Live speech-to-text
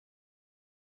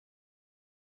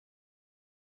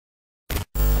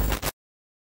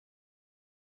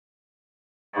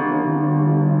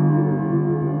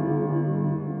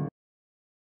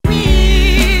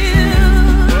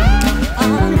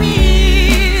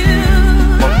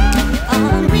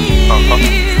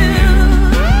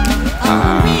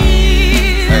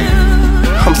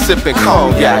sipping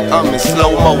cognac, I'm in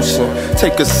slow motion.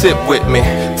 Take a sip with me,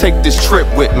 take this trip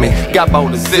with me. Got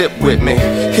about a zip with me.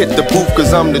 Hit the booth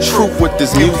cause I'm the truth with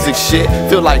this music shit.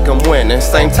 Feel like I'm winning,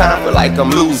 same time feel like I'm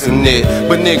losing it.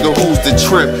 But nigga, who's the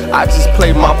trip? I just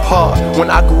play my part. When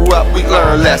I grew up we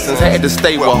learned lessons, had to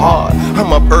stay with heart.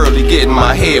 I'm up early getting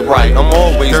my head right, I'm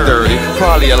always dirty,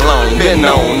 probably alone. Been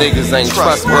known niggas ain't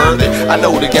trustworthy. I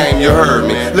know the game, you heard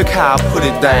me. Look how I put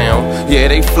it down. Yeah,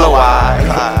 they flow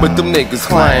high, but them niggas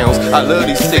clowns. I love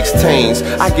these 16s,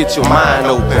 I get your mind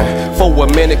open for a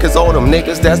minute, cause all them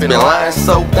niggas that's been lying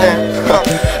so thin.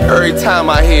 Every time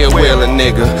I hear well a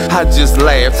nigga, I just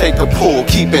laugh, take a pull,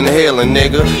 keep inhaling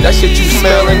nigga. That shit you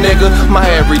smelling nigga, my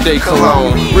everyday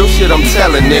cologne. Real shit I'm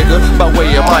telling nigga, by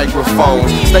way of microphones.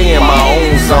 Stay in my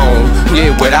own zone,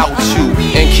 yeah, without you,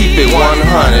 and keep it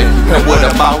 100. And what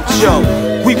about you?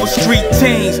 We were street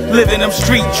teens, living them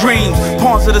street dreams.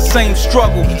 Pawns of the same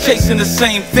struggle, chasing the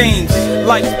same themes.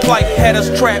 Life's plight had us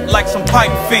trapped like some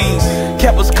pipe fiends.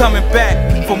 Kept us coming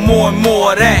back for more and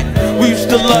more of that. We used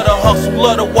to love to hustle,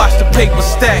 love to watch the paper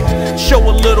stack. Show a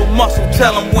little muscle,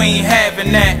 tell them we ain't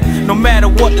having that. No matter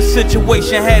what the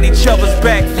situation, had each other's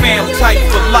back. Fam tight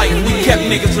for life, we kept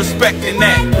niggas respecting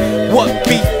that. What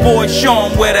beef, boy, show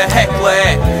 'em where the heckler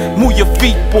at. Move your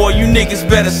feet, boy, you niggas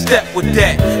better step with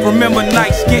that. Remember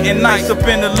nights getting nice up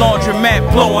in the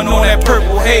laundromat, blowing on that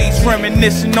purple haze,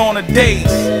 reminiscing on the days.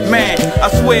 Man, I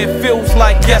swear it feels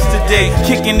like yesterday,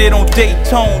 kicking it on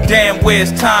Daytona, damn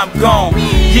where's time gone?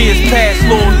 Years past,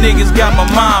 little niggas got my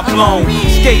mind blown.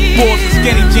 Skateboards and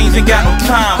skinny jeans ain't got no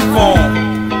time for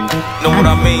 'em. Know what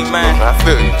I mean, man? I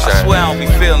feel you, Chad. I swear I don't be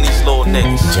feeling these little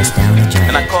niggas. Just down the drain.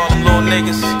 And I call them little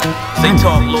niggas, they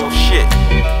talk little shit.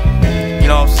 You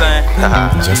know what I'm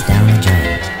saying? Just down the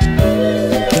drain.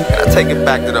 And I take it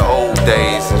back to the old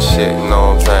days and shit, you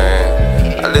know what I'm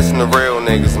saying? I listen to real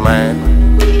niggas, man.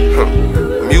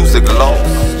 Music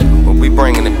lost, but we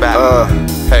bringing it back.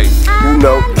 Hey, you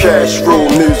know, cash rule,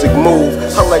 music move.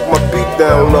 I like my beat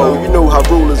down low, you know how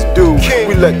rulers do.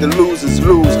 We let the losers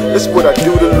lose, that's what I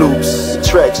do to lose. The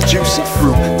track's juicy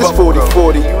fruit, this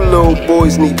 40-40, you little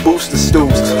boys need booster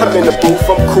stools. I'm in the booth,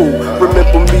 I'm cool,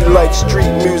 remember me like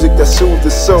street music that soothes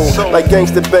the soul. Like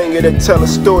gangsta banger that tell a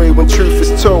story when truth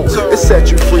is told. It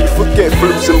set you free, forget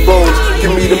flutes and bones.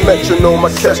 Give me the metronome,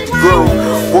 I catch the groove.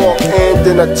 Walk in,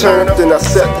 then I turn, then I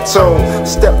set the tone.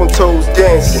 Step on toes,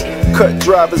 dancing. Cut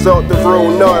drivers off the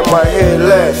road, nodding my head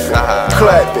laughing.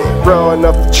 Clapping, raw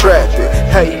enough to trap it.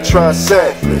 How you try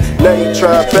sample it? Now you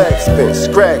try backspin,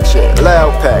 scratching.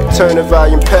 Loud pack, turn the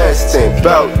volume past 10.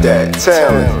 Bout that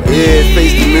talent. Yeah,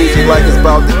 face the music like it's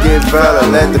about to get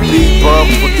violent. Let the beat bump,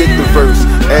 forget the verse.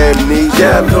 Amnesia.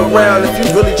 Gather around if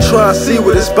you really try to see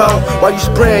what it's about. While you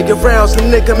spraying your rounds, the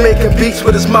nigga making beats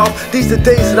with his mouth. These the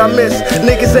days that I miss.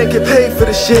 Niggas ain't get paid for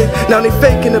the shit. Now they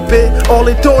faking a bit. All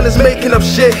they doing is making up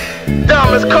shit.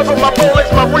 Diamonds cover my Rolex,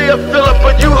 my rear fill up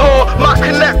a U-Haul. My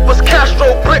connect was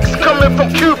Castro bricks coming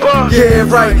from Cuba. Yeah,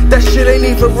 right, that shit ain't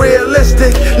even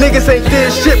realistic. Niggas ain't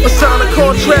did shit but sign a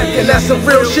contract, and that's some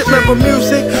real shit. Remember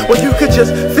music? Well, you could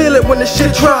just feel it when the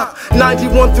shit dropped.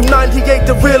 91 through 98,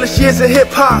 the realest years in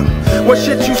hip-hop. When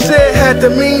shit you said had to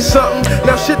mean something,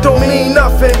 now shit don't mean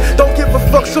nothing. Don't give a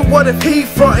fuck, so what if he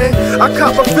frontin'? I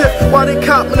cop a fifth while they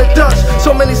coppin' a Dutch.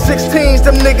 So many 16s,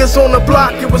 them niggas on the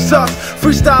block, it was us.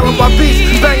 Freestyling my beats,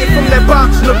 banging from that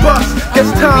box on the bus.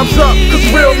 Guess time's up, cause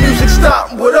real music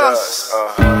stopped with us.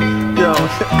 Yo,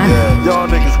 y'all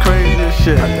niggas crazy as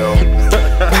shit. I know.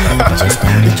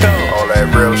 Yo. All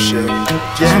that real shit,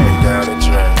 just went down the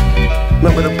drain.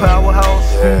 Remember the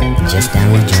powerhouse? Yeah. Just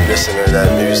down the drain. Listen to that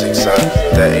music, son.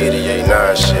 That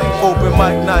 88.9 shit. Open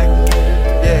mic night.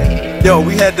 Yeah. Yo,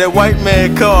 we had that white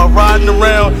man car riding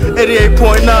around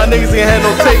 88.9. Niggas ain't had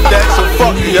no tape deck, so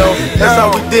fuck you, yo. That's how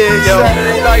we did, yo.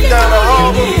 Saturday night down the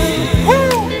harbor.